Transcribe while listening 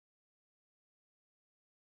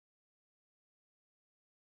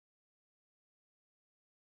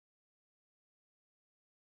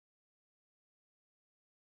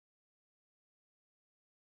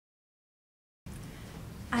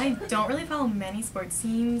I don't really follow many sports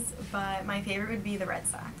teams, but my favorite would be the Red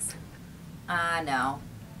Sox. No.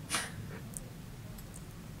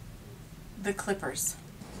 The Clippers.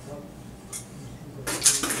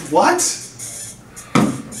 What?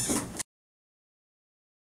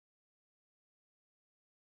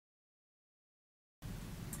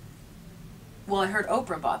 Well, I heard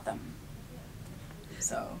Oprah bought them.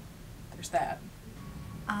 So, there's that.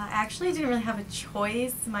 Actually, I didn't really have a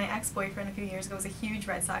choice. My ex-boyfriend a few years ago was a huge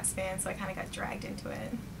Red Sox fan, so I kind of got dragged into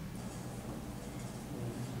it.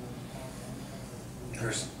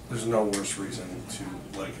 There's no worse reason to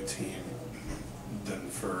like a team than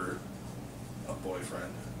for a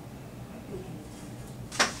boyfriend.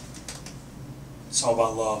 It's all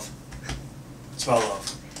about love. It's about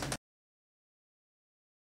love.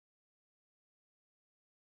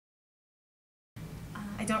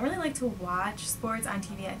 I don't really like to watch sports on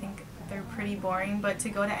TV. I think they're pretty boring, but to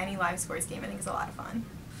go to any live sports game I think is a lot of fun.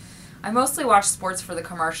 I mostly watch sports for the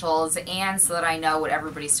commercials and so that I know what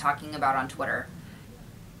everybody's talking about on Twitter.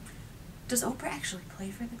 Does Oprah actually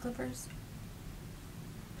play for the Clippers?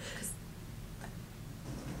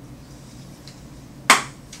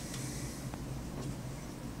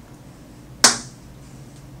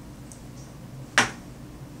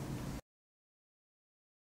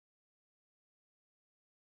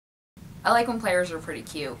 I like when players are pretty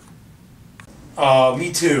cute.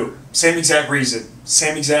 Me too. Same exact reason.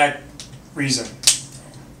 Same exact reason.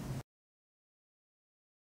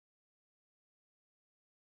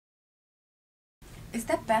 Is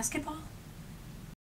that basketball?